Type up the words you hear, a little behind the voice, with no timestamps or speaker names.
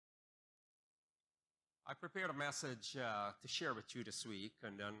I prepared a message to share with you this week,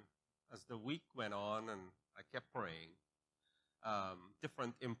 and then as the week went on and I kept praying,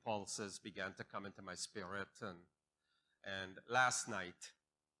 different impulses began to come into my spirit. And last night,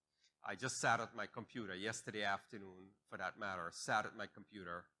 I just sat at my computer, yesterday afternoon, for that matter, sat at my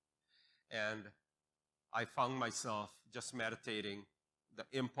computer, and I found myself just meditating. The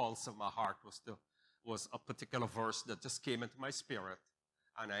impulse of my heart was a particular verse that just came into my spirit.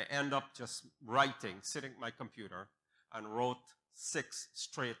 And I end up just writing, sitting at my computer, and wrote 6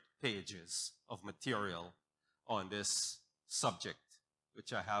 straight pages of material on this subject,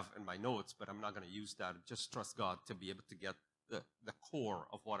 which I have in my notes, but I'm not going to use that. Just trust God to be able to get the core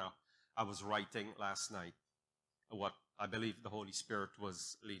of what I was writing last night, what I believe the Holy Spirit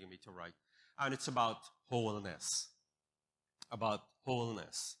was leading me to write. And it's about wholeness. About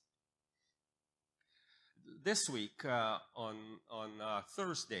wholeness. This week, on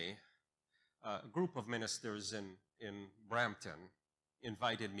Thursday, a group of ministers in Brampton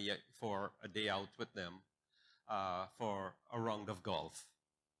invited me for a day out with them for a round of golf.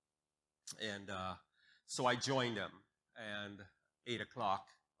 And so I joined them, and 8 o'clock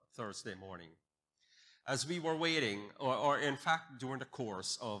Thursday morning. As we were waiting, or in fact during the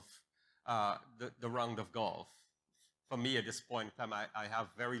course of the round of golf, for me at this point in time, I have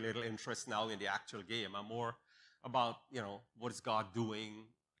very little interest now in the actual game. I'm more about, what is God doing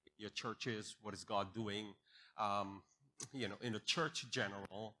in your churches? What is God doing, in the church in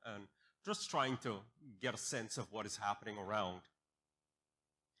general? And just trying to get a sense of what is happening around.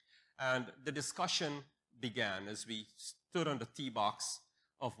 And the discussion began as we stood on the tee box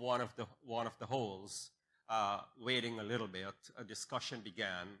of one of the holes, waiting a little bit. A discussion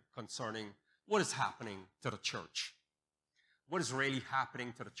began concerning what is happening to the church. What is really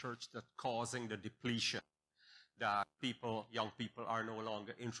happening to the church that's causing the depletion? That young people are no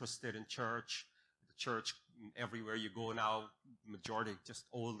longer interested in church. The church, everywhere you go now, majority just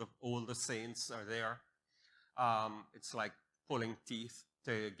older saints are there. It's like pulling teeth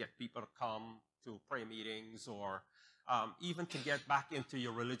to get people to come to prayer meetings, or even to get back into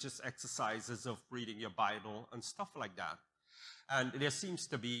your religious exercises of reading your Bible and stuff like that. And there seems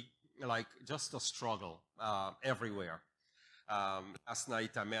to be like just a struggle everywhere. Last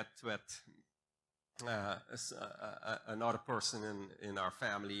night I met with another person in our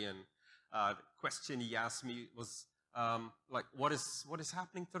family, and the question he asked me was what is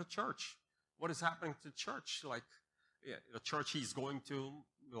happening to the church? What is happening to the church? The church he's going to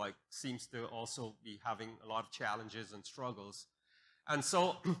seems to also be having a lot of challenges and struggles. And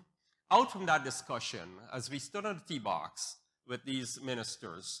so out from that discussion, as we stood on the tee box with these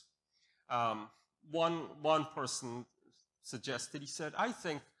ministers, one person suggested, he said, I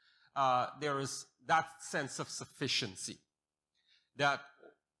think there is that sense of sufficiency that,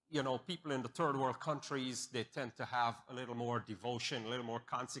 people in the third world countries, they tend to have a little more devotion, a little more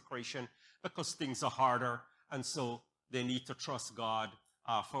consecration because things are harder, and so they need to trust God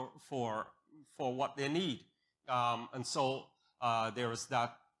for what they need. And so there is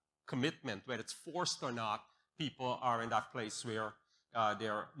that commitment, whether it's forced or not. People are in that place where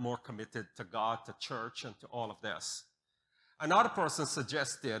they're more committed to God, to church, and to all of this. Another person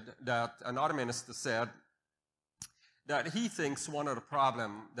suggested that, another minister said that he thinks one of the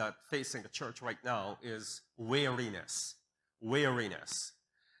problems that facing the church right now is weariness. Weariness.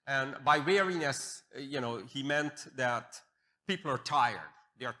 And by weariness, he meant that people are tired.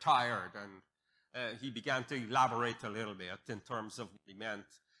 They're tired. And he began to elaborate a little bit in terms of what he meant.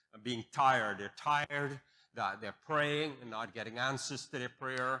 Being tired. They're tired. That they're praying and not getting answers to their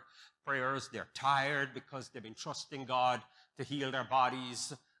prayers. They're tired because they've been trusting God to heal their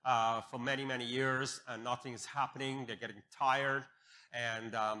bodies for many, many years, and nothing is happening. They're getting tired,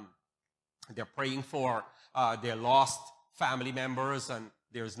 and they're praying for their lost family members, and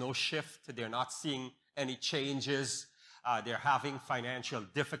there's no shift. They're not seeing any changes. They're having financial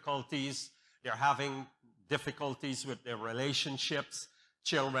difficulties. They're having difficulties with their relationships,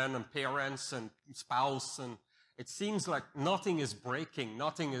 children and parents and spouse, and it seems like nothing is breaking,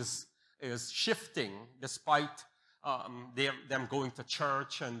 nothing is shifting, despite them going to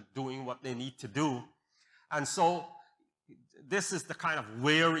church and doing what they need to do. And so this is the kind of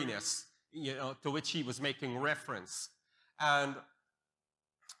weariness, to which he was making reference. And,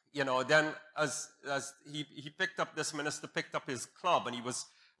 then as this minister picked up his club and he was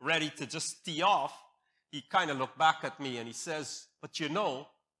ready to just tee off, he kind of looked back at me and he says, but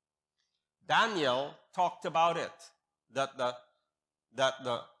Daniel talked about it, that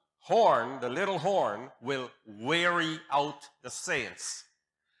the horn, the little horn, will weary out the saints.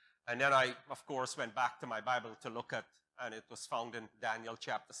 And then I, of course, went back to my Bible to look at, and it was found in Daniel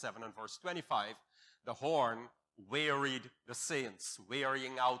chapter 7 and verse 25, the horn wearied the saints,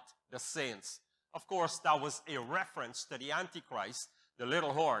 wearying out the saints. Of course, that was a reference to the Antichrist. The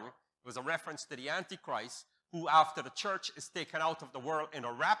little horn was a reference to the Antichrist, who after the church is taken out of the world in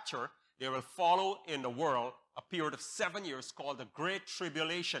a rapture, they will follow in the world a period of 7 years called the Great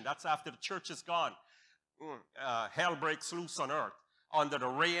Tribulation. That's after the church is gone. Hell breaks loose on earth under the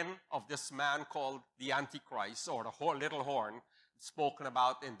reign of this man called the Antichrist, or the little horn, spoken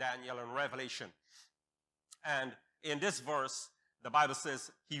about in Daniel and Revelation. And in this verse, the Bible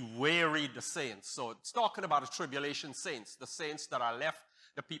says he wearied the saints. So it's talking about the tribulation saints, the saints that are left,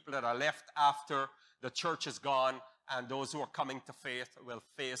 the people that are left after the church is gone, and those who are coming to faith will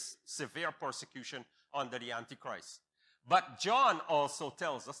face severe persecution under the Antichrist. But John also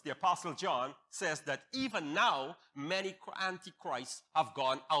tells us, the Apostle John says that even now, many antichrists have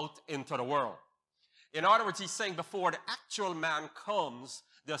gone out into the world. In other words, he's saying before the actual man comes,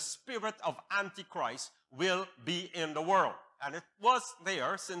 the spirit of Antichrist will be in the world. And it was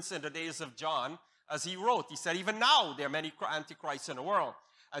there since in the days of John, as he wrote. He said, even now, there are many antichrists in the world.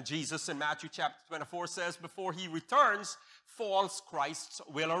 And Jesus in Matthew chapter 24 says, before he returns, false Christs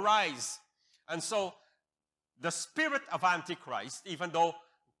will arise. And so, the spirit of Antichrist, even though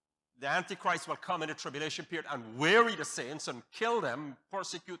the Antichrist will come in the tribulation period and weary the saints and kill them,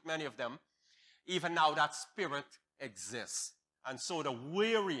 persecute many of them, even now that spirit exists. And so the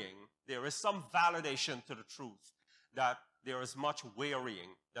wearying, there is some validation to the truth that there is much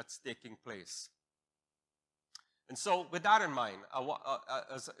wearying that's taking place. And so with that in mind,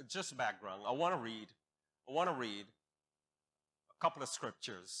 as just background, I want to read a couple of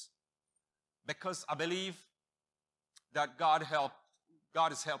scriptures, because I believe that God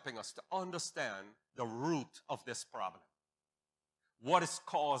is helping us to understand the root of this problem. What is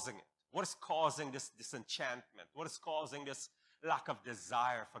causing it? What is causing this disenchantment? What is causing this lack of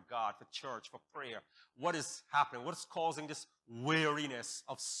desire for God, for church, for prayer? What is happening? What is causing this weariness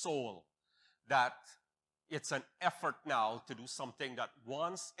of soul? That it's an effort now to do something that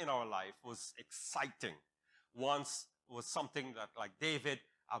once in our life was exciting. Once was something that, like David,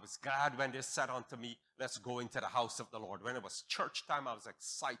 I was glad when they said unto me, let's go into the house of the Lord. When it was church time, I was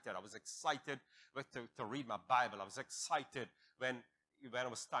excited. I was excited to read my Bible. I was excited when it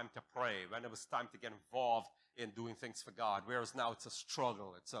was time to pray, when it was time to get involved in doing things for God. Whereas now it's a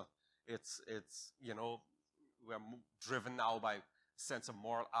struggle. It's you know, we're driven now by a sense of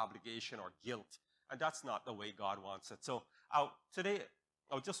moral obligation or guilt. And that's not the way God wants it. So today,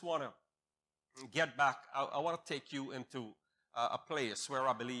 I just want to get back. I want to take you into a place where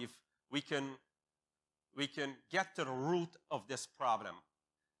I believe we can get to the root of this problem.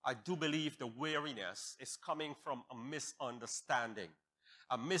 I do believe the weariness is coming from a misunderstanding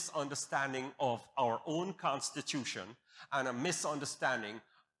of our own constitution and a misunderstanding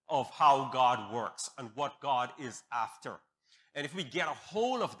of how God works and what God is after. And if we get a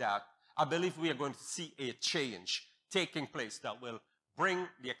hold of that, I believe we are going to see a change taking place that will bring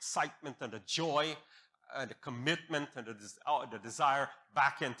the excitement and the joy and the commitment and the desire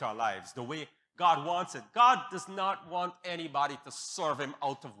back into our lives, the way God wants it. God does not want anybody to serve him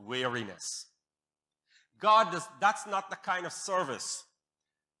out of weariness. That's not the kind of service.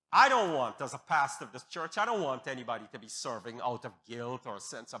 I don't want, as a pastor of this church, I don't want anybody to be serving out of guilt or a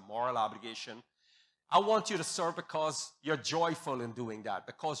sense of moral obligation. I want you to serve because you're joyful in doing that,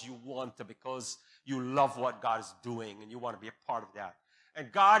 because you want to, because you love what God is doing and you want to be a part of that.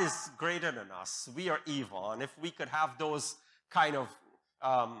 And God is greater than us. We are evil. And if we could have those kind of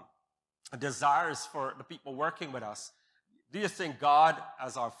desires for the people working with us, do you think God,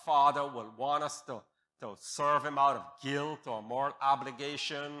 as our Father, will want us to serve him out of guilt or moral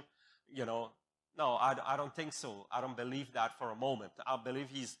obligation? You know, no, I don't think so. I don't believe that for a moment. I believe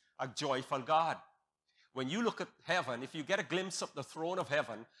he's a joyful God. When you look at heaven, if you get a glimpse of the throne of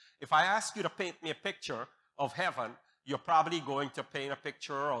heaven, if I ask you to paint me a picture of heaven, you're probably going to paint a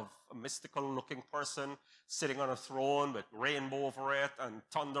picture of a mystical-looking person sitting on a throne with rainbow over it and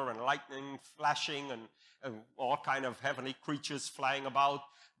thunder and lightning flashing and all kind of heavenly creatures flying about.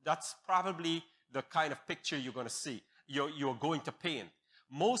 That's probably the kind of picture you're going to see. You're going to paint.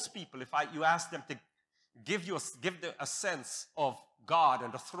 Most people, if you ask them to give a sense of God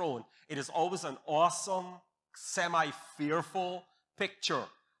and the throne, it is always an awesome, semi-fearful picture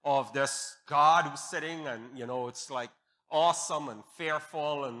of this God who's sitting, and, you know, it's like awesome and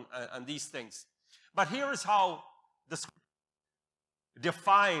fearful and these things. But here is how the scripture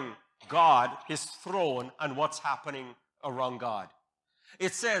define God, his throne, and what's happening around God.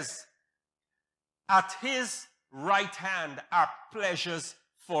 It says, at his right hand are pleasures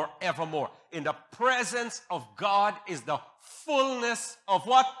forevermore. In the presence of God is the fullness of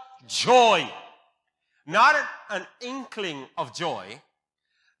what? Joy. Not an inkling of joy,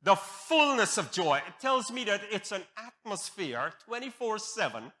 the fullness of joy. It tells me that it's an atmosphere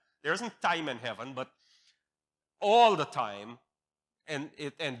 24/7. There isn't time in heaven, but all the time, and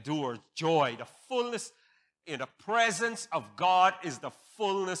it endures joy. The fullness in the presence of God is the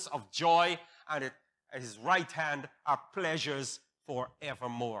fullness of joy, and at his right hand are pleasures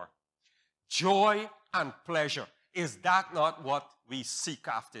forevermore. Joy and pleasure. Is that not what we seek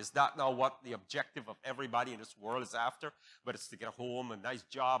after? Is that not what the objective of everybody in this world is after? But it's to get a home, a nice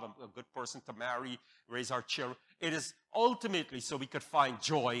job, a good person to marry, raise our children. It is ultimately so we could find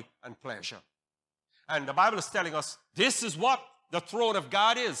joy and pleasure. And the Bible is telling us this is what the throne of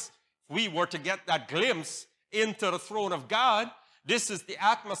God is. If we were to get that glimpse into the throne of God, this is the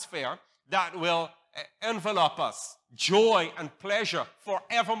atmosphere that will envelop us. Joy and pleasure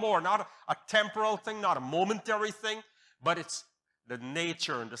forevermore. Not a temporal thing, not a momentary thing, but it's the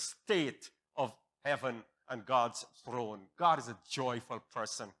nature and the state of heaven and God's throne. God is a joyful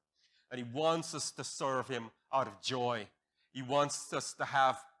person, and he wants us to serve him out of joy. He wants us to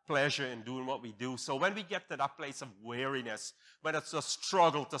have pleasure in doing what we do. So when we get to that place of weariness, when it's a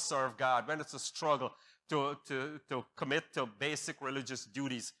struggle to serve God, when it's a struggle to commit to basic religious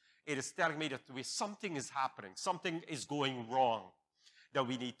duties, it is telling me that something is happening, something is going wrong that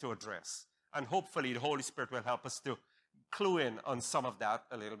we need to address. And hopefully the Holy Spirit will help us to clue in on some of that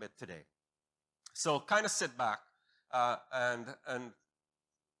a little bit today. So kind of sit back and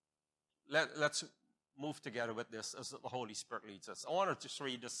let's move together with this as the Holy Spirit leads us. I want to just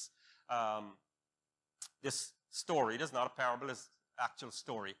read this, this story. This is not a parable, it's an actual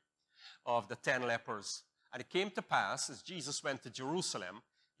story of the 10 lepers. And it came to pass, as Jesus went to Jerusalem,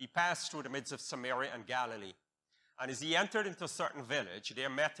 he passed through the midst of Samaria and Galilee. And as he entered into a certain village, there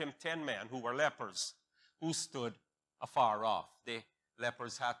met him 10 men who were lepers, who stood afar off. The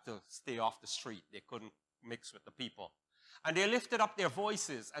lepers had to stay off the street. They couldn't mix with the people. And they lifted up their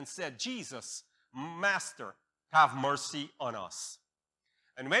voices and said, Jesus, Master, have mercy on us.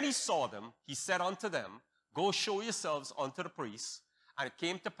 And when he saw them, he said unto them, Go show yourselves unto the priests. And it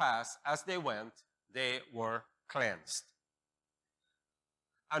came to pass, as they went, they were cleansed.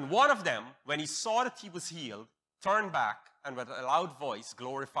 And one of them, when he saw that he was healed, turned back and with a loud voice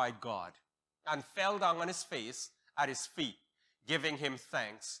glorified God, and fell down on his face at his feet, giving him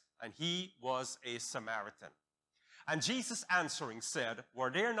thanks. And he was a Samaritan. And Jesus answering said, Were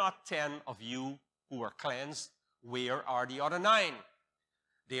there not 10 of you who were cleansed? Where are the other 9?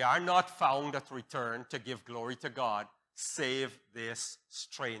 They are not found that return to give glory to God, save this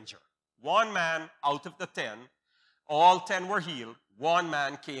stranger. One man out of the 10, all 10 were healed. One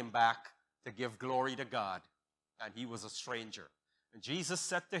man came back to give glory to God, and he was a stranger. And Jesus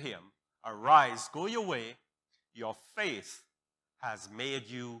said to him, Arise, go your way. Your faith has made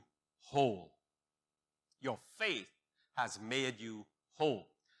you whole. Your faith has made you whole.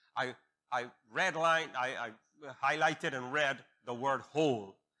 I highlighted and read the word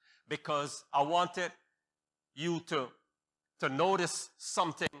whole because I wanted you to notice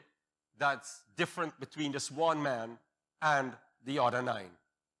something that's different between this one man and the other 9.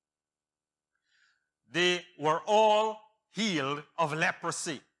 They were all healed of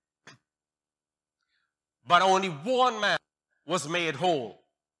leprosy. But only one man was made whole.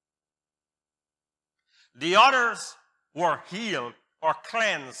 The others were healed or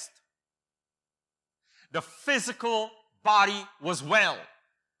cleansed. The physical body was well.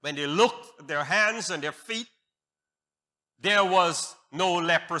 When they looked at their hands and their feet, there was no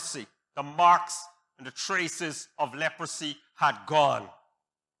leprosy. The marks and the traces of leprosy had gone.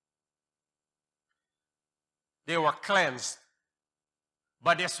 They were cleansed.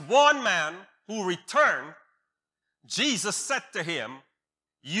 But this one man who returned, Jesus said to him,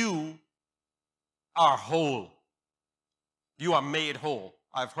 You are whole. You are made whole.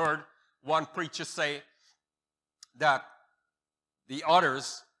 I've heard one preacher say that the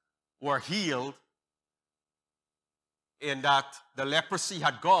others were healed in that the leprosy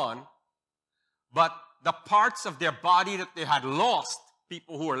had gone, but the parts of their body that they had lost,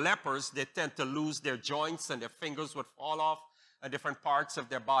 people who were lepers, they tend to lose their joints and their fingers would fall off and different parts of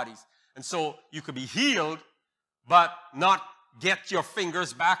their bodies. And so you could be healed, but not get your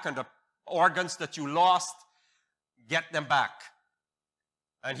fingers back and the organs that you lost, get them back.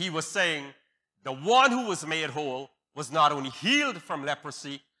 And he was saying the one who was made whole was not only healed from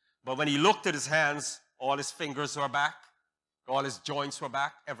leprosy, but when he looked at his hands, all his fingers were back, all his joints were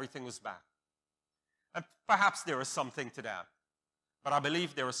back, everything was back. And perhaps there is something to that. But I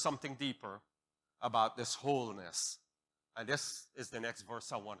believe there is something deeper about this wholeness. And this is the next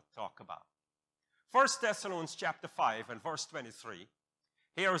verse I want to talk about. 1 Thessalonians chapter 5 and verse 23.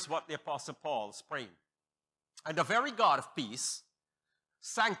 Here is what the Apostle Paul is praying. And the very God of peace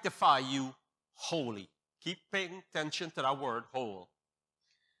sanctify you wholly. Keep paying attention to that word, whole.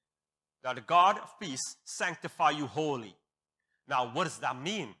 That the God of peace sanctify you wholly. Now, what does that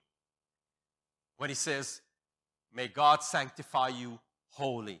mean? When he says, may God sanctify you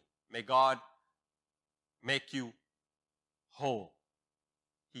wholly. May God make you whole.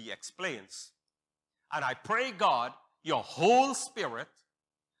 He explains. And I pray, God, your whole spirit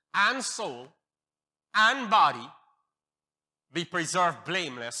and soul and body be preserved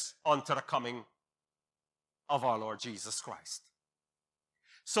blameless unto the coming of our Lord Jesus Christ.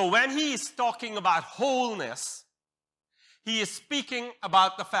 So when he is talking about wholeness, he is speaking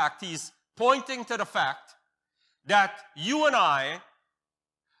about the fact, he's pointing to the fact that you and I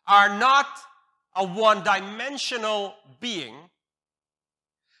are not a one-dimensional being,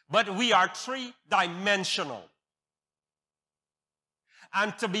 but we are three-dimensional.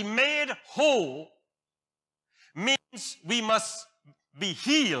 And to be made whole means we must be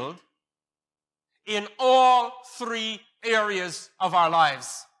healed in all three areas of our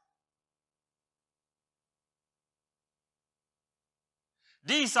lives.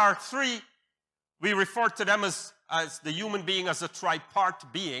 These are three, we refer to them as the human being as a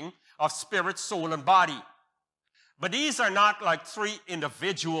tripart being of spirit, soul, and body. But these are not like three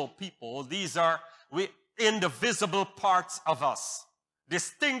individual people. These are indivisible parts of us.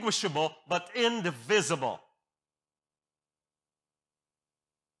 Distinguishable, but indivisible.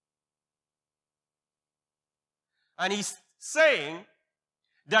 And he's saying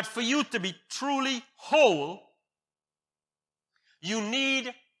that for you to be truly whole, you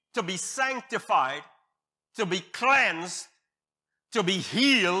need to be sanctified, to be cleansed, to be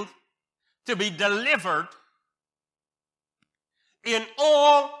healed, to be delivered in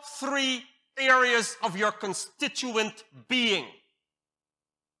all three areas of your constituent being.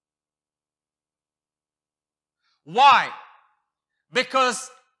 Why? Because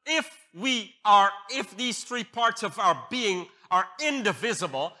if these three parts of our being are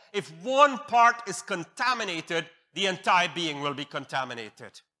indivisible, if one part is contaminated, the entire being will be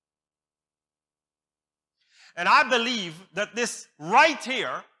contaminated. And I believe that this right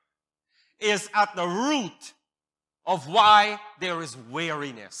here is at the root of why there is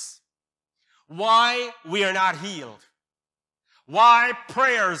weariness, why we are not healed, why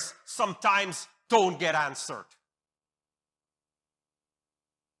prayers sometimes don't get answered.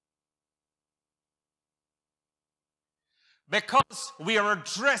 Because we are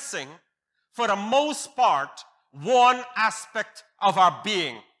addressing, for the most part, one aspect of our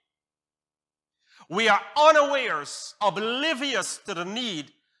being. We are unawares, oblivious to the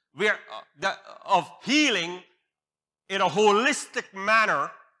need of healing in a holistic manner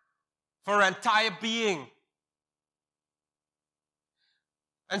for our entire being.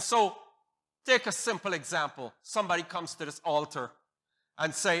 And so, take a simple example. Somebody comes to this altar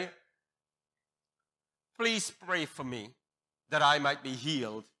and say, please pray for me that I might be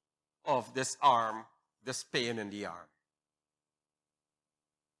healed of this arm, this pain in the arm.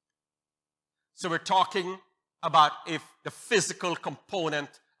 So we're talking about if the physical component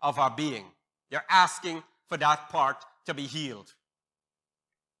of our being. They're asking for that part to be healed.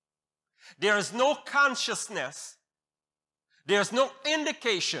 There is no consciousness, there's no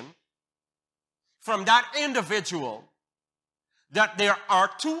indication from that individual that there are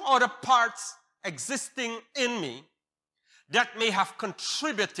two other parts existing in me that may have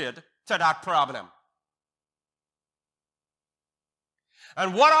contributed to that problem.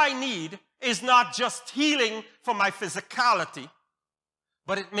 And what I need is not just healing for my physicality,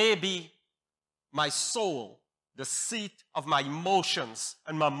 but it may be my soul, the seat of my emotions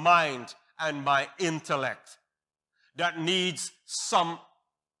and my mind and my intellect that needs some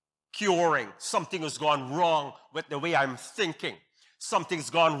curing. Something has gone wrong with the way I'm thinking. Something's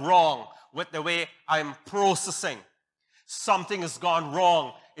gone wrong with the way I'm processing. Something has gone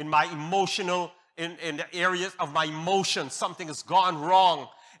wrong in my emotional, in the areas of my emotions. Something has gone wrong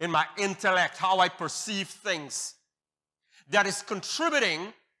in my intellect, how I perceive things, that is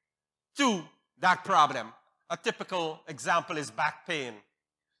contributing to that problem. A typical example is back pain.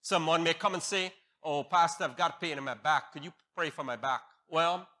 Someone may come and say, oh, Pastor, I've got pain in my back. Could you pray for my back?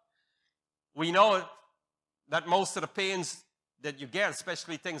 Well, we know that most of the pains that you get,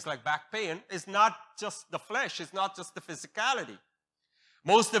 especially things like back pain, is not just the flesh, it's not just the physicality.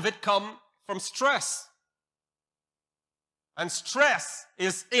 Most of it comes from stress. And stress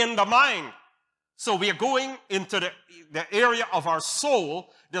is in the mind. So we are going into the area of our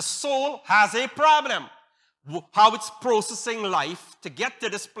soul. The soul has a problem. How it's processing life to get to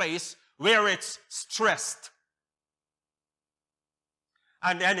this place where it's stressed.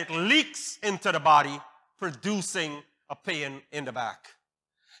 And then it leaks into the body, producing a pain in the back.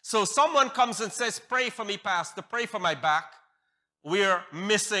 So someone comes and says, pray for me, Pastor, pray for my back. We're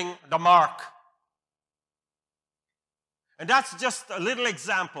missing the mark. And that's just a little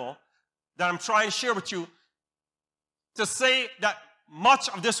example that I'm trying to share with you to say that much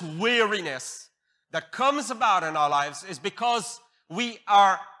of this weariness that comes about in our lives is because we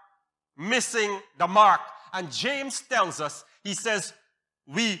are missing the mark. And James tells us, he says,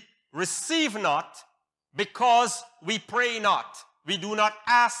 we receive not because we pray not. We do not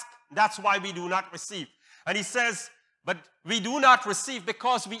ask, that's why we do not receive. And he says, but we do not receive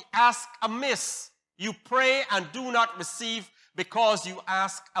because we ask amiss. You pray and do not receive because you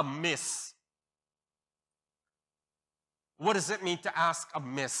ask amiss. What does it mean to ask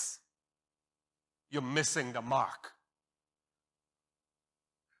amiss? You're missing the mark.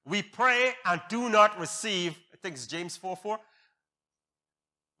 We pray and do not receive, I think it's James 4:4.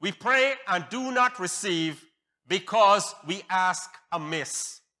 We pray and do not receive because we ask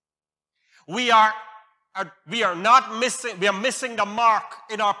amiss. We are missing the mark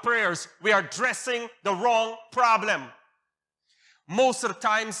in our prayers. We are addressing the wrong problem. Most of the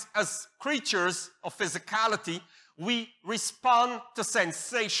times, as creatures of physicality, we respond to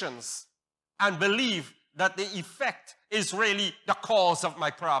sensations and believe that the effect is really the cause of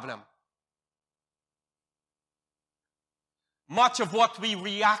my problem. Much of what we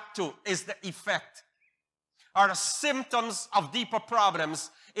react to is the effect, are the symptoms of deeper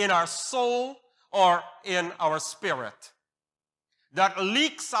problems in our soul or in our spirit that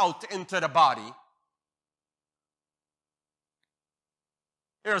leaks out into the body.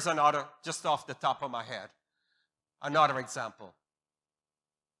 Here's another, just off the top of my head, another example.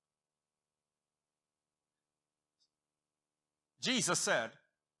 Jesus said,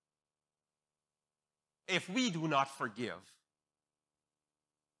 if we do not forgive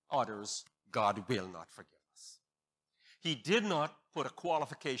others, God will not forgive us. He did not put a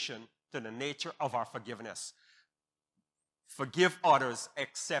qualification to the nature of our forgiveness. Forgive others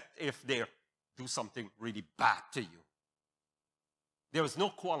except if they do something really bad to you. There is no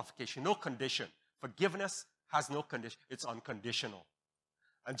qualification, no condition. Forgiveness has no condition. It's unconditional.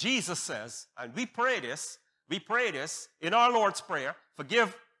 And Jesus says, and we pray this in our Lord's Prayer,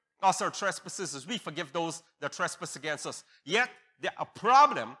 forgive us our trespasses as we forgive those that trespass against us. Yet, a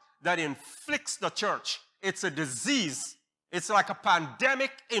problem that inflicts the church, it's a disease, it's like a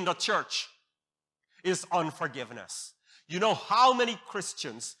pandemic in the church, is unforgiveness. You know how many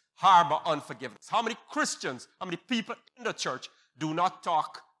Christians harbor unforgiveness? How many Christians, how many people in the church do not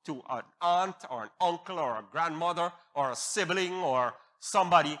talk to an aunt or an uncle or a grandmother or a sibling or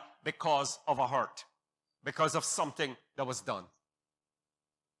somebody because of a hurt, because of something that was done?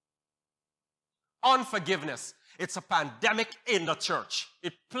 Unforgiveness, it's a pandemic in the church.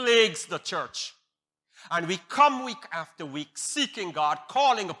 It plagues the church. And we come week after week seeking God,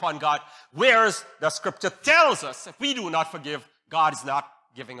 calling upon God, whereas the scripture tells us if we do not forgive, God is not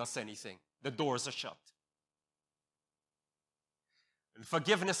giving us anything. The doors are shut. And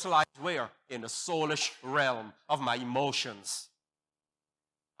forgiveness lies where? In the soulish realm of my emotions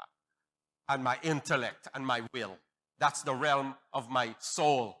and my intellect and my will. That's the realm of my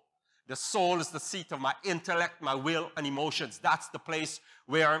soul. The soul is the seat of my intellect, my will, and emotions. That's the place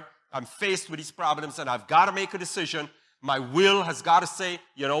where I'm faced with these problems and I've got to make a decision. My will has got to say,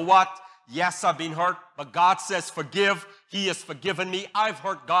 you know what? Yes, I've been hurt, but God says forgive. He has forgiven me. I've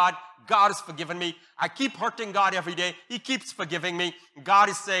hurt God. God has forgiven me. I keep hurting God every day. He keeps forgiving me. God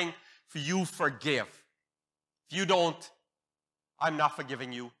is saying, for you forgive. If you don't, I'm not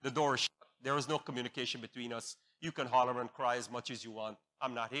forgiving you. The door is shut. There is no communication between us. You can holler and cry as much as you want.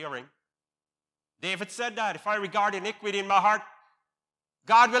 I'm not hearing. David said that. If I regard iniquity in my heart,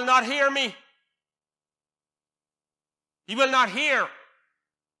 God will not hear me. He will not hear.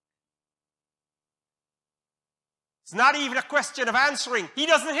 It's not even a question of answering. He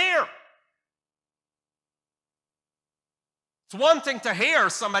doesn't hear. It's one thing to hear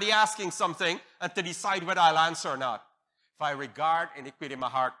somebody asking something and to decide whether I'll answer or not. If I regard iniquity in my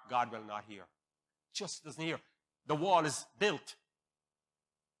heart, God will not hear. Just doesn't hear. The wall is built.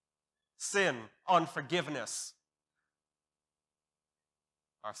 Sin, unforgiveness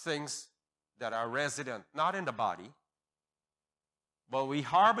are things that are resident, not in the body, but we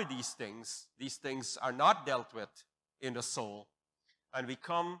harbor these things. These things are not dealt with in the soul. And we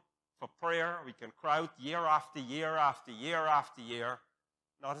come for prayer. We can cry out year after year after year after year.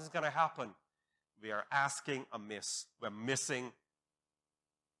 Nothing's going to happen. We are asking amiss. We're missing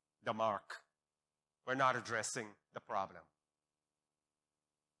the mark. We're not addressing the problem.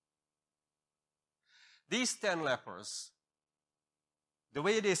 These 10 lepers The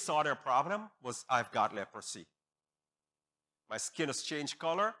way they saw their problem was, I've got leprosy. My skin has changed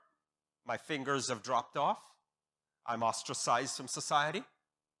color. My fingers have dropped off. I'm ostracized from society.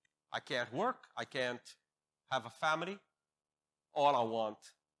 I can't work. I can't have a family. All I want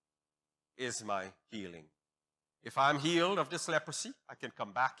is my healing. If I'm healed of this leprosy, I can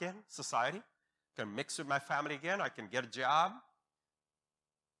come back in society, can mix with my family again, I can get a job,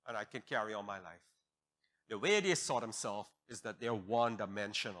 and I can carry on my life. The way they saw themselves is that they're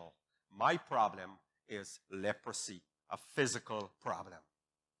one-dimensional. My problem is leprosy, a physical problem.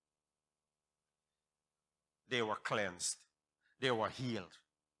 They were cleansed. They were healed.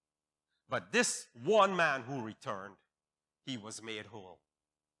 But this one man who returned, he was made whole.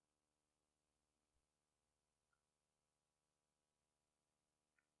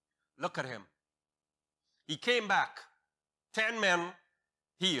 Look at him. He came back. 10 men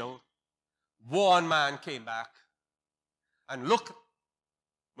healed. One man came back. And look,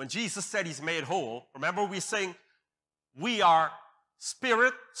 when Jesus said he's made whole, remember we're saying we are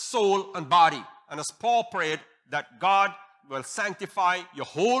spirit, soul, and body. And as Paul prayed, that God will sanctify your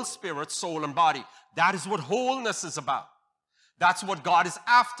whole spirit, soul, and body. That is what wholeness is about. That's what God is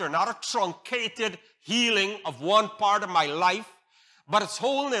after, not a truncated healing of one part of my life, but it's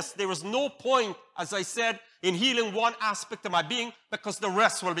wholeness. There is no point, as I said, in healing one aspect of my being because the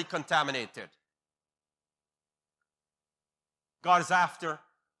rest will be contaminated. God is after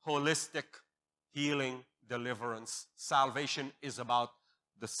holistic healing, deliverance. Salvation is about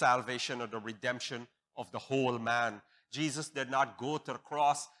the salvation or the redemption of the whole man. Jesus did not go to the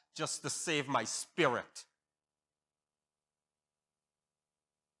cross just to save my spirit.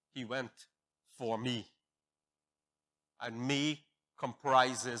 He went for me. And me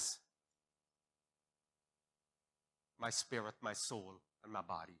comprises my spirit, my soul, and my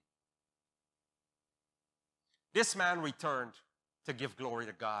body. This man returned to give glory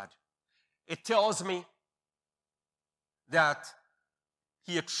to God. It tells me that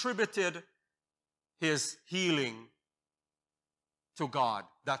he attributed his healing to God,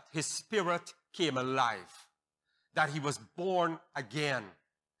 that his spirit came alive, that he was born again,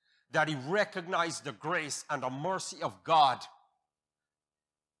 that he recognized the grace and the mercy of God.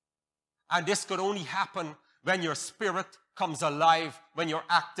 And this could only happen when your spirit comes alive, when you're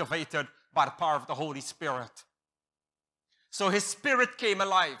activated by the power of the Holy Spirit. So his spirit came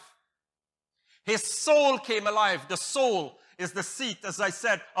alive. His soul came alive. The soul is the seat, as I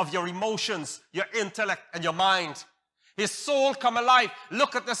said, of your emotions, your intellect, and your mind. His soul come alive.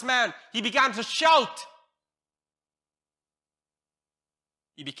 Look at this man. He began to shout.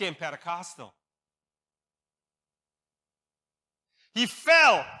 He became Pentecostal. He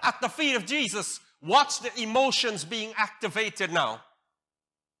fell at the feet of Jesus. Watch the emotions being activated now.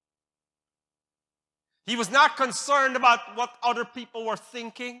 He was not concerned about what other people were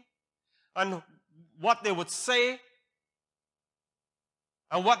thinking and what they would say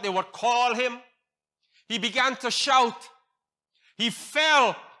and what they would call him. He began to shout. He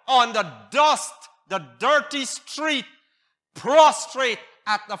fell on the dust, the dirty street, prostrate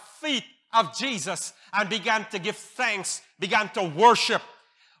at the feet of Jesus and began to give thanks, began to worship.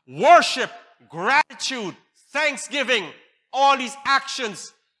 Worship, gratitude, thanksgiving, all these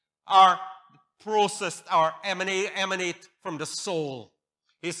actions are processed or emanate from the soul.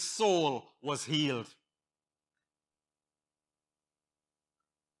 His soul was healed.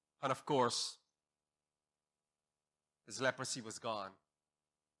 And of course, his leprosy was gone.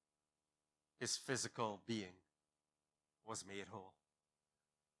 His physical being was made whole.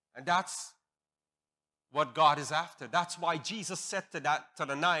 And that's what God is after. That's why Jesus said about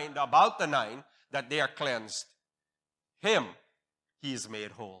the nine, that they are cleansed. Him, he is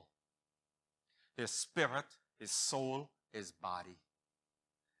made whole. His spirit, his soul, his body,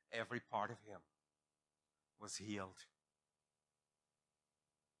 every part of him was healed.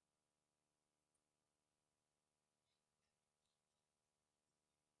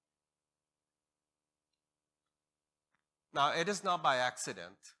 Now, it is not by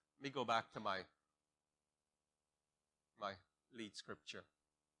accident. Let me go back to my lead scripture.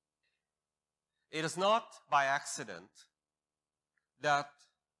 It is not by accident that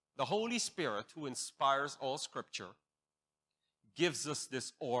the Holy Spirit, who inspires all scripture, gives us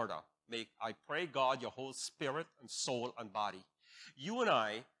this order. I pray, God, your whole spirit and soul and body. You and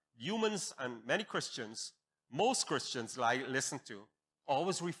I, humans and many Christians, most Christians I listen to,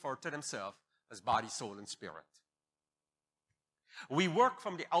 always refer to themselves as body, soul, and spirit. We work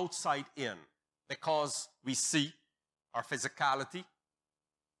from the outside in because we see our physicality,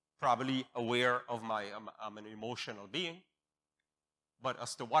 probably aware of I'm an emotional being, but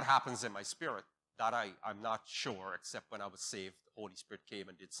as to what happens in my spirit, That I'm not sure, except when I was saved, the Holy Spirit came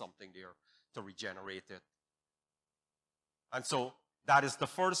and did something there to regenerate it. And so that is the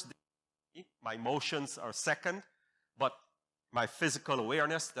first day. My emotions are second, but my physical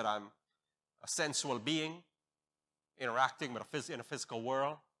awareness that I'm a sensual being interacting with in a physical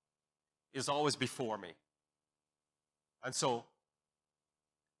world is always before me. And so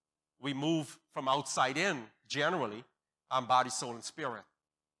we move from outside in, generally, on body, soul, and spirit.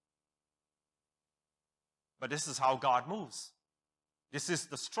 But this is how God moves. This is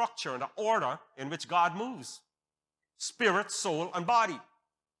the structure and the order in which God moves. Spirit, soul, and body.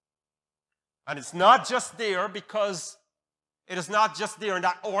 And it's not just there because, it is not just there in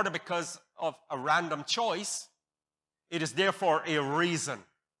that order because of a random choice. It is there for a reason.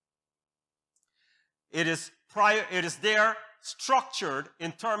 It is there structured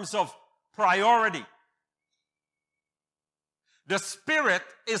in terms of priority. The Spirit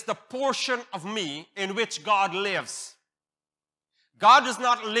is the portion of me in which God lives. God does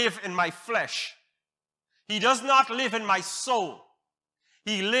not live in my flesh. He does not live in my soul.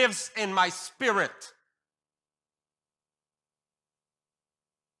 He lives in my spirit.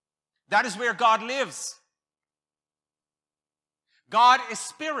 That is where God lives. God is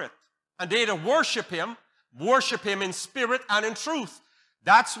spirit, and they that worship him in spirit and in truth.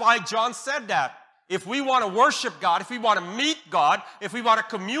 That's why John said that. If we want to worship God, if we want to meet God, if we want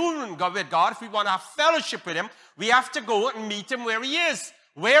to commune with God, if we want to have fellowship with him, we have to go and meet him where he is.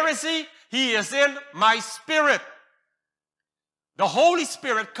 Where is he? He is in my spirit. The Holy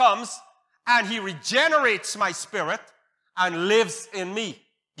Spirit comes and he regenerates my spirit and lives in me.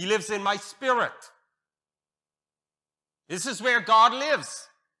 He lives in my spirit. This is where God lives.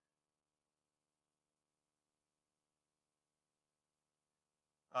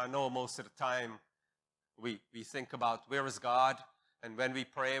 I know most of the time we think about where is God, and when we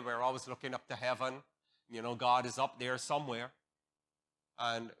pray, we're always looking up to heaven. You know, God is up there somewhere.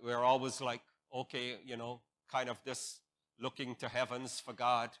 And we're always like, okay, you know, kind of this looking to heavens for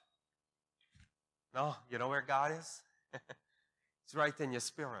God. No, you know where God is? It's right in your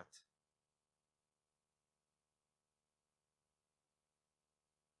spirit.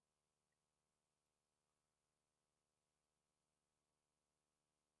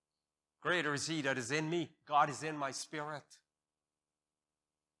 Greater is he that is in me. God is in my spirit.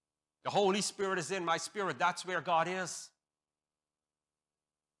 The Holy Spirit is in my spirit. That's where God is.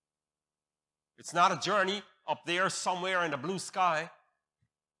 It's not a journey up there somewhere in the blue sky.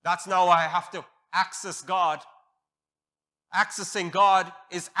 That's now I have to access God. Accessing God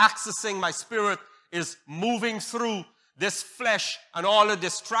is accessing my spirit, is moving through this flesh and all the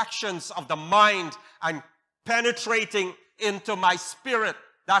distractions of the mind and penetrating into my spirit.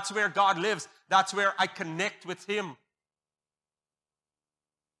 That's where God lives. That's where I connect with him.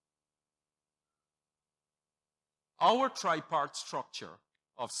 Our tripart structure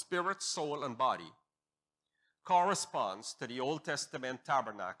of spirit, soul, and body corresponds to the Old Testament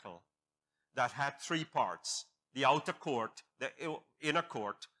tabernacle that had three parts: the outer court, the inner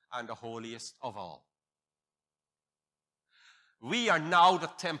court, and the holiest of all. We are now the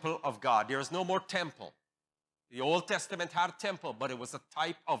temple of God. There is no more temple. The Old Testament had a temple, but it was a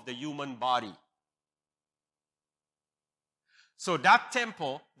type of the human body. So that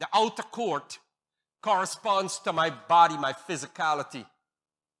temple, the outer court, corresponds to my body, my physicality.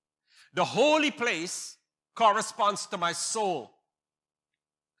 The holy place corresponds to my soul.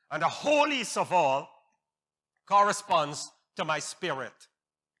 And the holiest of all corresponds to my spirit.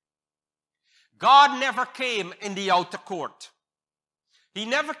 God never came in the outer court. He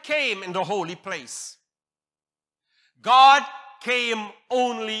never came in the holy place. God came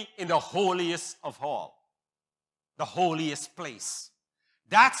only in the holiest of all, the holiest place.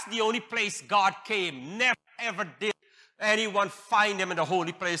 That's the only place God came. Never ever did anyone find him in the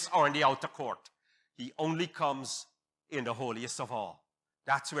holy place or in the outer court. He only comes in the holiest of all.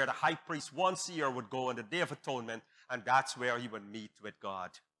 That's where the high priest once a year would go on the Day of Atonement, and that's where he would meet with God.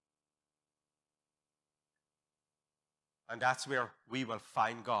 And that's where we will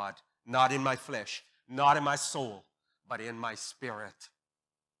find God, not in my flesh, not in my soul, but in my spirit.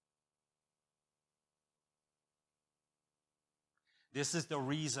 This is the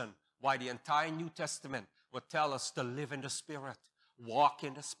reason why the entire New Testament would tell us to live in the Spirit, walk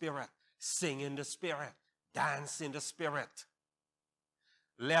in the Spirit, sing in the Spirit, dance in the Spirit.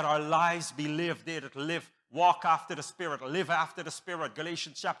 Let our lives be lived. They that live, walk after the Spirit, live after the Spirit.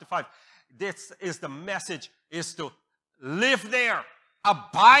 Galatians chapter 5. This is the message, is to live there,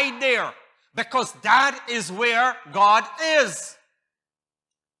 abide there, because that is where God is.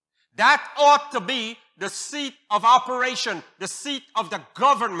 That ought to be the seat of operation, the seat of the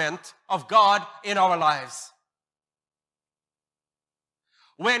government of God in our lives.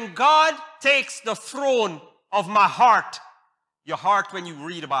 When God takes the throne of my heart, your heart, when you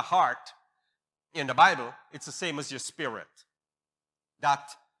read about heart in the Bible, it's the same as your spirit.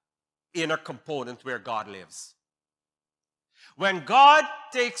 That inner component where God lives. When God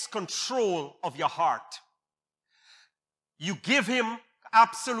takes control of your heart, you give him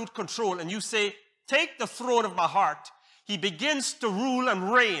absolute control and you say, take the throne of my heart. He begins to rule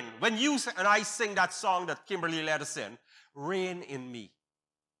and reign. When you and I sing that song that Kimberly led us in, reign in me.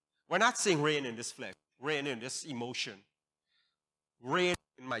 We're not saying reign in this flesh, reign in this emotion. Reign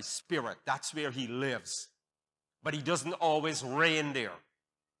in my spirit. That's where he lives. But he doesn't always reign there.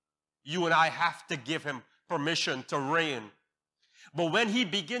 You and I have to give him permission to reign. But when he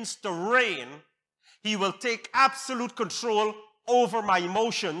begins to reign, he will take absolute control over my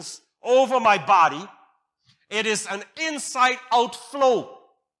emotions, over my body. It is an inside-out flow.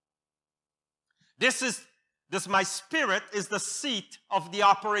 My spirit is the seat of the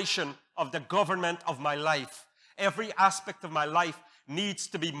operation of the government of my life. Every aspect of my life needs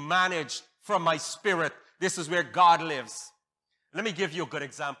to be managed from my spirit. This is where God lives. Let me give you a good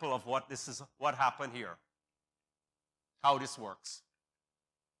example of what happened here. How this works.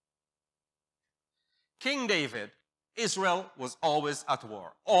 King David, Israel was always at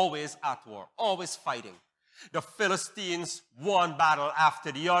war, always fighting. The Philistines, one battle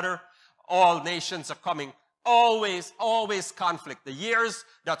after the other. All nations are coming. Always conflict. The years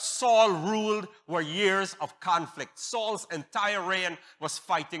that Saul ruled were years of conflict. Saul's entire reign was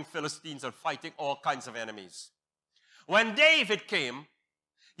fighting Philistines and fighting all kinds of enemies. When David came,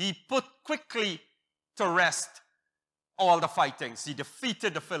 he put quickly to rest all the fightings. He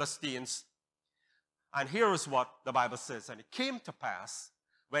defeated the Philistines. And here is what the Bible says. And it came to pass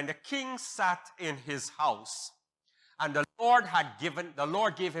when the king sat in his house, and the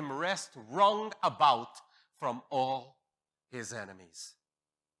Lord gave him rest round about from all his enemies.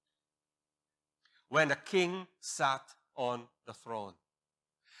 When the king sat on the throne.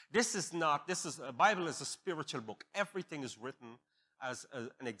 The Bible is a spiritual book. Everything is written as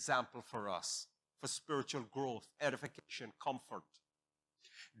an example for us, for spiritual growth, edification, comfort.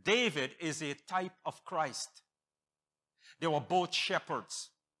 David is a type of Christ. They were both shepherds.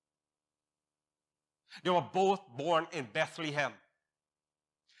 They were both born in Bethlehem.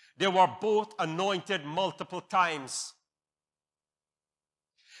 They were both anointed multiple times.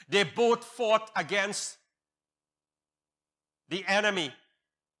 They both fought against the enemy.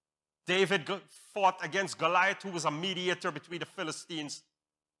 David fought against Goliath, who was a mediator between the Philistines,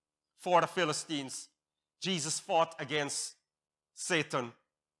 for the Philistines. Jesus fought against Satan.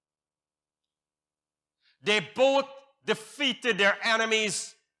 They both defeated their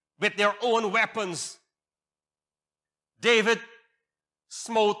enemies with their own weapons. David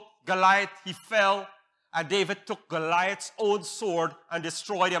smote Goliath, he fell, and David took Goliath's own sword and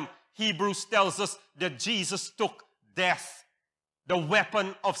destroyed him. Hebrews tells us that Jesus took death, the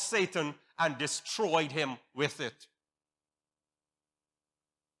weapon of Satan, and destroyed him with it.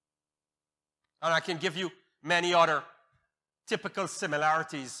 And I can give you many other typical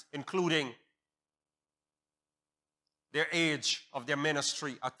similarities, including their age of their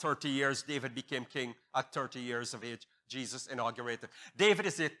ministry. At 30 years, David became king. At 30 years of age, Jesus inaugurated. David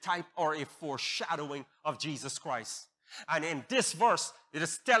is a type or a foreshadowing of Jesus Christ. And in this verse, it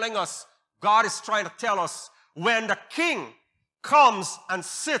is telling us, God is trying to tell us, when the king comes and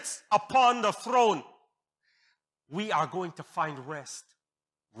sits upon the throne, we are going to find rest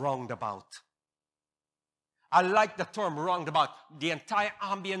roundabout. I like the term roundabout. The entire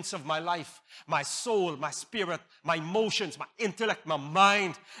ambience of my life, my soul, my spirit, my emotions, my intellect, my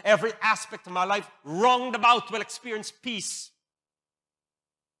mind, every aspect of my life, roundabout will experience peace.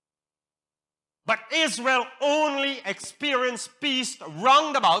 But Israel only experienced peace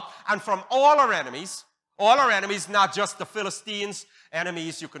roundabout and from all our enemies, not just the Philistines,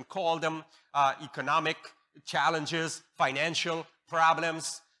 enemies, you can call them economic challenges, financial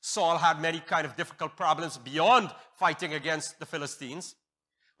problems. Saul had many kind of difficult problems beyond fighting against the Philistines.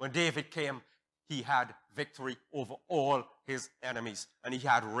 When David came, he had victory over all his enemies. And he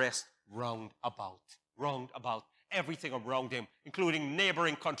had rest round about. Everything around him, including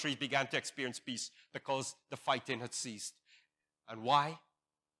neighboring countries, began to experience peace because the fighting had ceased. And why?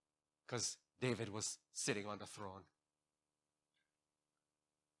 Because David was sitting on the throne.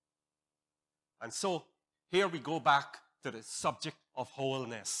 And so, here we go back to the subject of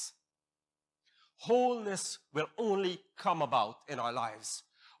wholeness. Wholeness will only come about in our lives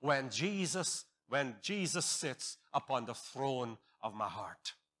when Jesus sits upon the throne of my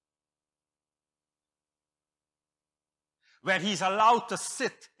heart. when he's allowed to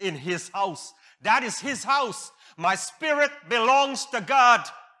sit in his house. That is his house. My spirit belongs to God.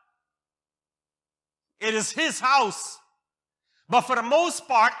 It is his house. But for the most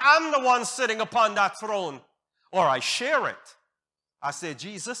part, I'm the one sitting upon that throne. Or I share it. I say,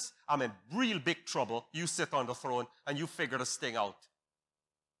 Jesus, I'm in real big trouble. You sit on the throne and you figure this thing out.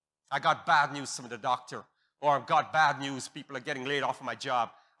 I got bad news from the doctor. Or I've got bad news. People are getting laid off of my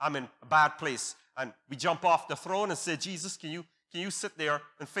job. I'm in a bad place. And we jump off the throne and say, Jesus, can you sit there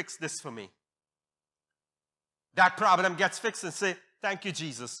and fix this for me? That problem gets fixed and say, thank you,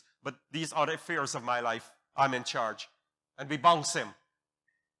 Jesus. But these are the affairs of my life. I'm in charge. And we bounce him.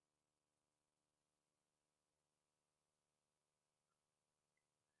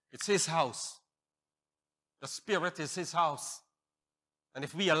 It's his house. The Spirit is his house. And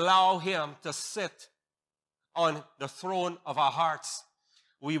if we allow him to sit on the throne of our hearts,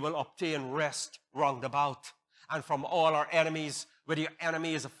 we will obtain rest round about. And from all our enemies, whether your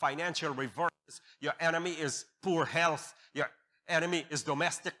enemy is a financial reverse, your enemy is poor health, your enemy is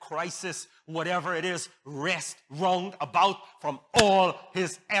domestic crisis, whatever it is, rest round about from all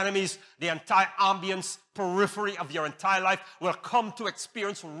his enemies. The entire ambience, periphery of your entire life will come to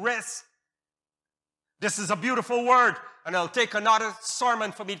experience rest. This is a beautiful word, and it'll take another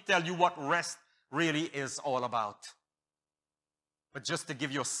sermon for me to tell you what rest really is all about. But just to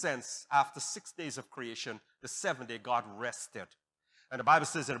give you a sense, after 6 days of creation, the seventh day God rested. And the Bible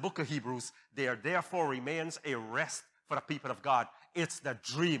says in the book of Hebrews, there therefore remains a rest for the people of God. It's the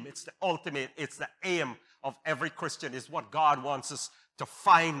dream, it's the ultimate, it's the aim of every Christian, is what God wants us to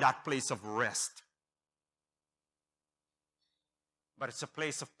find, that place of rest. But it's a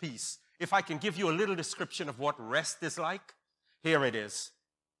place of peace. If I can give you a little description of what rest is like, here it is.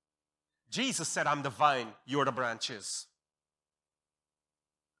 Jesus said, I'm the vine, you're the branches.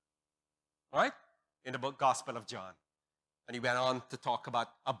 Right? In the book Gospel of John. And he went on to talk about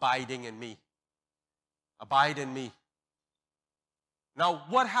abiding in me. Abide in me. Now,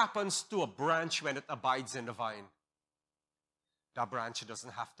 what happens to a branch when it abides in the vine? That branch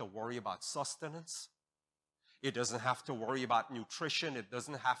doesn't have to worry about sustenance. It doesn't have to worry about nutrition. It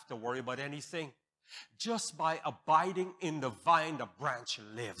doesn't have to worry about anything. Just by abiding in the vine, the branch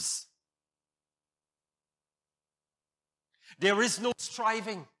lives. There is no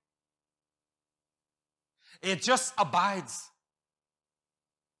striving. It just abides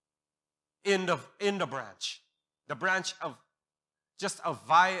in the branch. The branch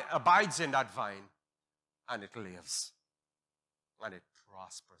abides in that vine, and it lives, and it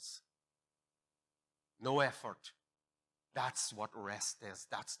prospers. No effort. That's what rest is.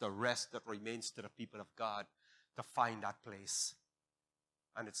 That's the rest that remains to the people of God, to find that place.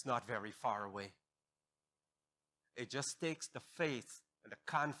 And it's not very far away. It just takes the faith and the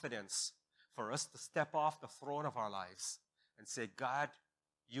confidence for us to step off the throne of our lives and say, God,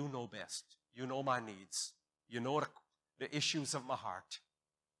 you know best. You know my needs. You know the issues of my heart.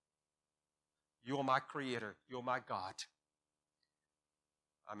 You are my creator. You are my God.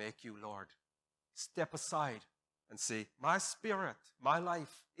 I make you Lord. Step aside and say, my spirit, my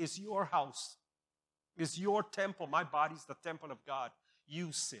life is your house, is your temple. My body is the temple of God.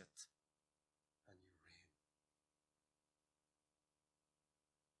 You sit and you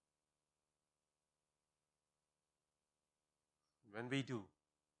reign. When we do,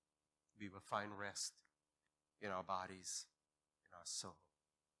 we will find rest in our bodies, in our soul.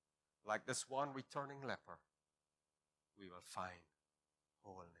 Like this one returning leper, we will find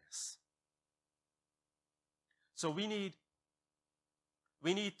wholeness. So we need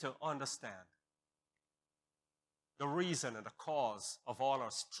to understand the reason and the cause of all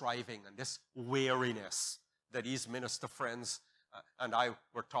our striving and this weariness that these minister friends and I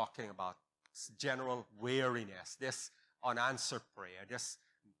were talking about. This general weariness, this unanswered prayer, this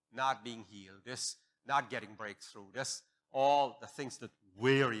not being healed, this not getting breakthrough, this all the things that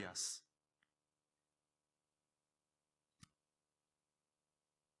weary us.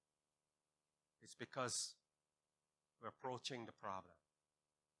 It's because we're approaching the problem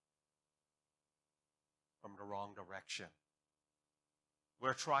from the wrong direction.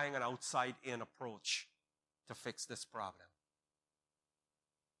 We're trying an outside-in approach to fix this problem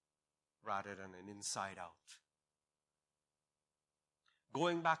rather than an inside-out.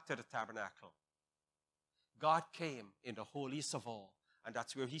 Going back to the tabernacle, God came in the holiest of all, and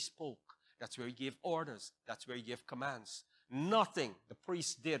that's where he spoke. That's where he gave orders. That's where he gave commands. Nothing the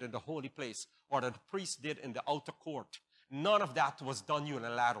priest did in the holy place or that the priest did in the outer court, none of that was done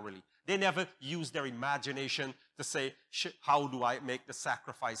unilaterally. They never used their imagination to say, how do I make the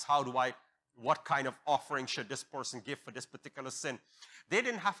sacrifice? What kind of offering should this person give for this particular sin? They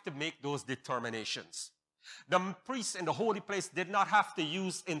didn't have to make those determinations. The priests in the holy place did not have to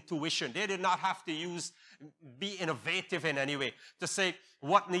use intuition. They did not have to be innovative in any way to say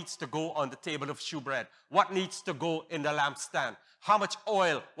what needs to go on the table of shewbread, what needs to go in the lampstand, how much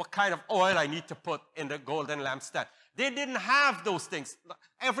oil, what kind of oil I need to put in the golden lampstand. They didn't have those things.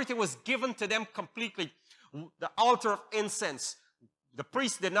 Everything was given to them completely. The altar of incense, the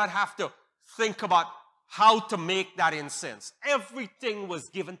priests did not have to think about how to make that incense. Everything was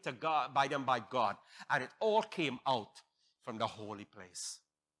given to God by God, and it all came out from the holy place.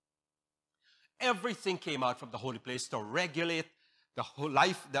 Everything came out from the holy place to regulate the whole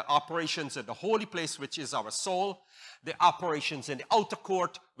life, the operations in the holy place, which is our soul, the operations in the outer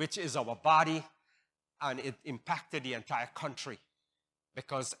court, which is our body, and it impacted the entire country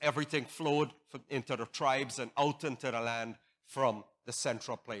because everything flowed into the tribes and out into the land from the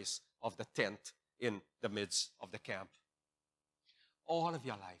central place of the tent in the midst of the camp. All of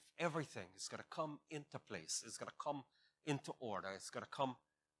your life, everything is going to come into place. It's going to come into order. It's going to come.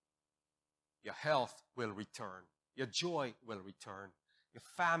 Your health will return. Your joy will return. Your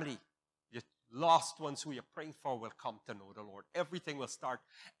family, your lost ones who you're praying for will come to know the Lord. Everything will start.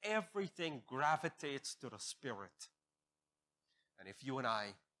 Everything gravitates to the Spirit. And if you and I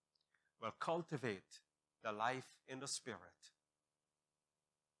will cultivate the life in the Spirit,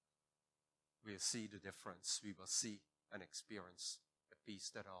 we'll see the difference. We will see and experience the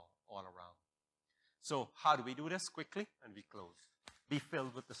peace that all around. So how do we do this? Quickly, and we close. Be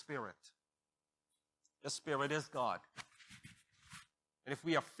filled with the Spirit. The Spirit is God. And if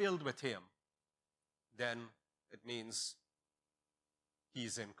we are filled with Him, then it means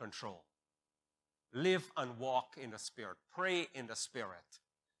He's in control. Live and walk in the Spirit. Pray in the Spirit.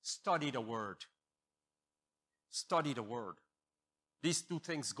 Study the Word. Study the Word. These two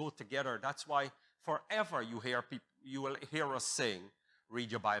things go together. That's why forever you will hear us saying,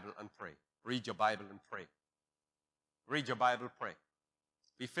 read your Bible and pray. Read your Bible and pray. Read your Bible, pray.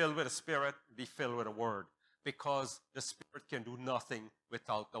 Be filled with the Spirit, be filled with the Word, because the Spirit can do nothing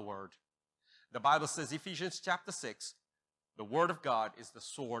without the Word. The Bible says, Ephesians chapter 6, the Word of God is the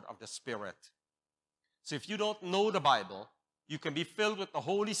sword of the Spirit. So if you don't know the Bible, you can be filled with the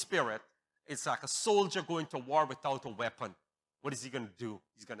Holy Spirit. It's like a soldier going to war without a weapon. What is he going to do?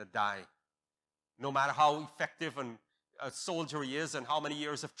 He's going to die. No matter how effective a soldier he is and how many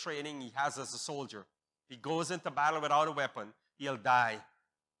years of training he has as a soldier, if he goes into battle without a weapon, he'll die.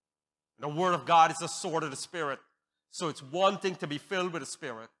 The Word of God is the sword of the Spirit. So it's one thing to be filled with the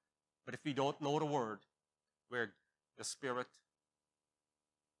Spirit, but if we don't know the Word, where the Spirit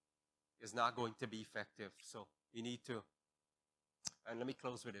is not going to be effective. So we need to, and let me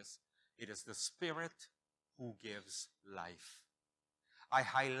close with this. It is the Spirit who gives life. I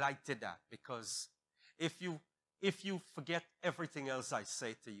highlighted that because if you forget everything else I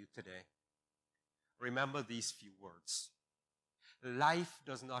say to you today, remember these few words. Life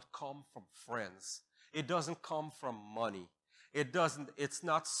does not come from friends. It doesn't come from money. It's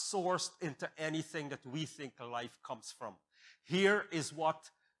not sourced into anything that we think life comes from. Here is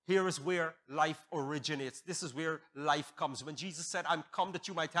where life originates. This is where life comes. When Jesus said, I'm come that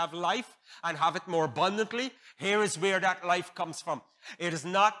you might have life and have it more abundantly, here is where that life comes from. It is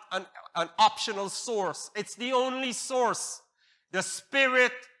not an optional source. It's the only source. The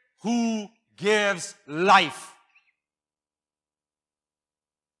Spirit who gives life.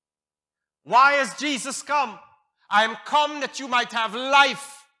 Why has Jesus come? I am come that you might have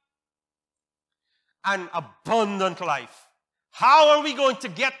life and abundant life. How are we going to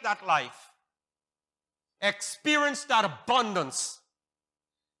get that life? Experience that abundance.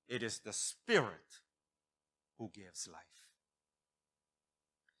 It is the Spirit who gives life.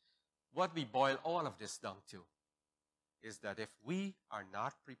 What we boil all of this down to is that if we are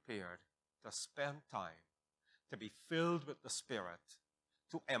not prepared to spend time, to be filled with the Spirit,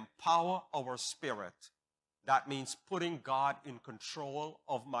 to empower our spirit, that means putting God in control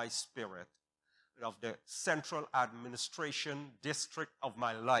of my spirit, of the central administration district of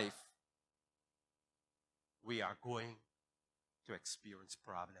my life, we are going to experience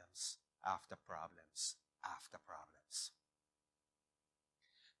problems after problems after problems.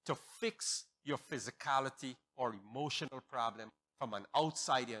 To fix your physicality or emotional problem from an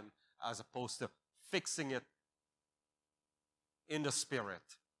outside in, as opposed to fixing it in the Spirit,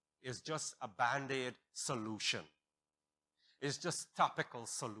 is just a band-aid solution. It's just topical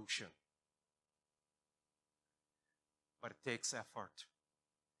solution. But it takes effort.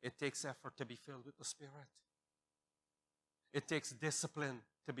 It takes effort to be filled with the Spirit. It takes discipline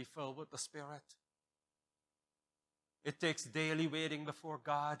to be filled with the Spirit. It takes daily waiting before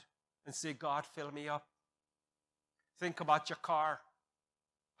God and say, God, fill me up. Think about your car.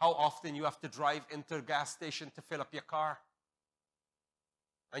 how often you have to drive into the gas station to fill up your car.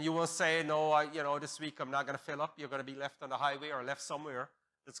 And you will say, no, this week I'm not going to fill up. You're going to be left on the highway or left somewhere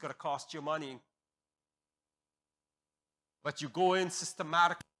that's going to cost you money. But you go in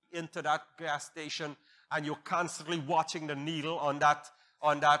systematically into that gas station and you're constantly watching the needle on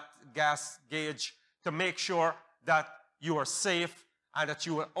that gas gauge to make sure that you are safe and that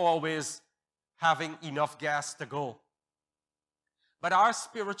you are always having enough gas to go. But our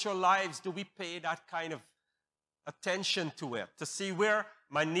spiritual lives, do we pay that kind of attention to it, to see where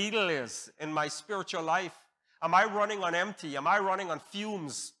my needle is in my spiritual life? Am I running on empty? Am I running on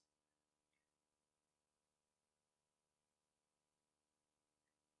fumes?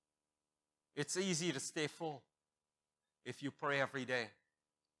 It's easy to stay full if you pray every day.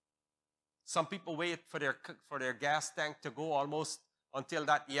 Some people wait for their gas tank to go almost until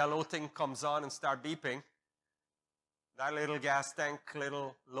that yellow thing comes on and start beeping. That little gas tank,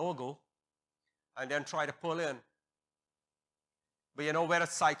 little logo, and then try to pull in. But you know, whether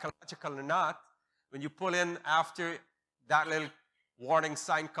it's psychological or not, when you pull in after that little warning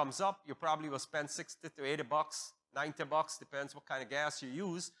sign comes up, you probably will spend $60 to $80, $90, depends what kind of gas you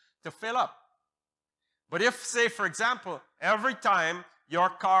use, to fill up. But if, say, for example, every time your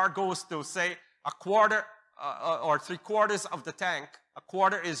car goes to, say, a quarter or 3/4 of the tank, a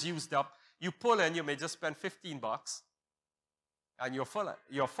quarter is used up, you pull in, you may just spend $15, and you're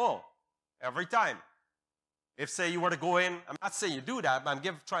full every time. If, say, you were to go in, I'm not saying you do that, but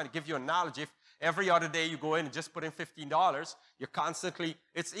I'm trying to give you a knowledge. If every other day you go in and just put in $15, you're constantly,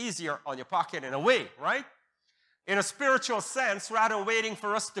 it's easier on your pocket in a way, right? In a spiritual sense, rather than waiting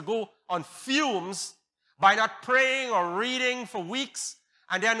for us to go on fumes by not praying or reading for weeks,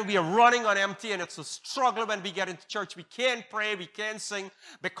 and then we are running on empty, and it's a struggle when we get into church. We can't pray, we can't sing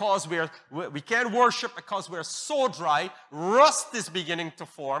because we can't worship because we're so dry. Rust is beginning to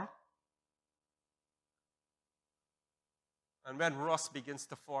form. And when rust begins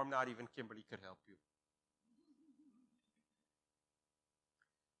to form, not even Kimberly could help you.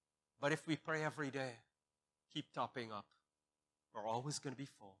 But if we pray every day, keep topping up, we're always going to be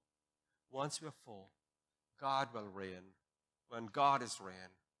full. Once we're full, God will reign. When God is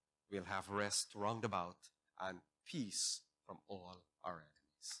reign, we'll have rest round about and peace from all our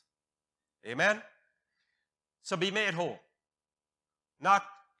enemies. Amen? So be made whole.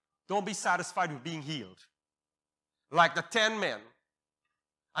 Don't be satisfied with being healed. Like the 10 men.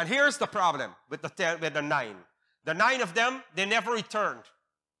 And here's the problem with the 9. The 9 of them, they never returned.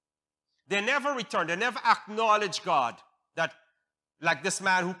 They never returned. They never acknowledged God. That, like this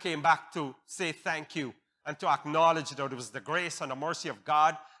man who came back to say thank you and to acknowledge that it was the grace and the mercy of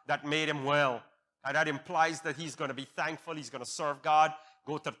God that made him well. And that implies that he's going to be thankful, he's going to serve God,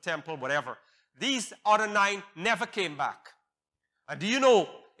 go to the temple, whatever. These other 9 never came back. And do you know,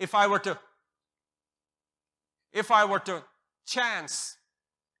 if I were to chance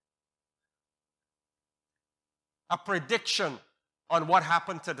a prediction on what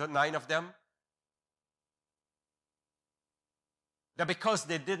happened to the 9 of them, that because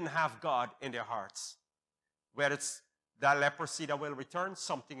they didn't have God in their hearts, where it's that leprosy that will return,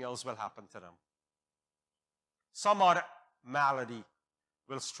 something else will happen to them. Some other malady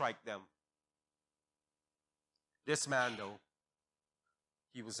will strike them. This man, though,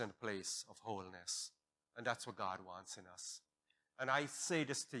 he was in a place of wholeness. And that's what God wants in us. And I say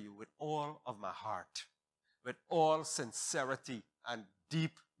this to you with all of my heart, with all sincerity and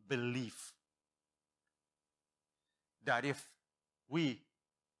deep belief, that if we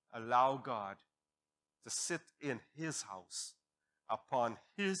allow God to sit in his house, upon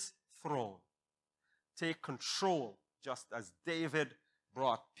his throne, take control, just as David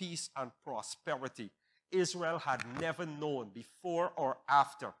brought peace and prosperity. Israel had never known before or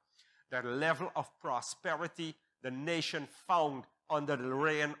after the level of prosperity the nation found under the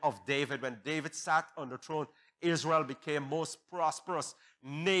reign of David. When David sat on the throne, Israel became most prosperous.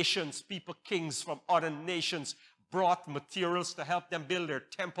 Nations, people, kings from other nations brought materials to help them build their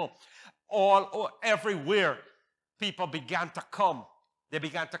temple. Everywhere, people began to come. They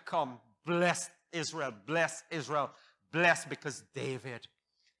began to come. Bless Israel, bless Israel, bless, because David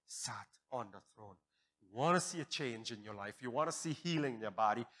sat on the throne. You want to see a change in your life. You want to see healing in your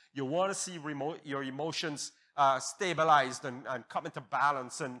body. You want to see your emotions stabilized and come into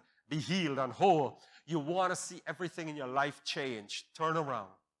balance and be healed and whole. You want to see everything in your life change. Turn around.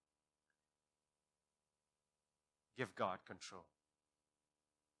 Give God control.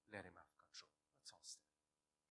 Let him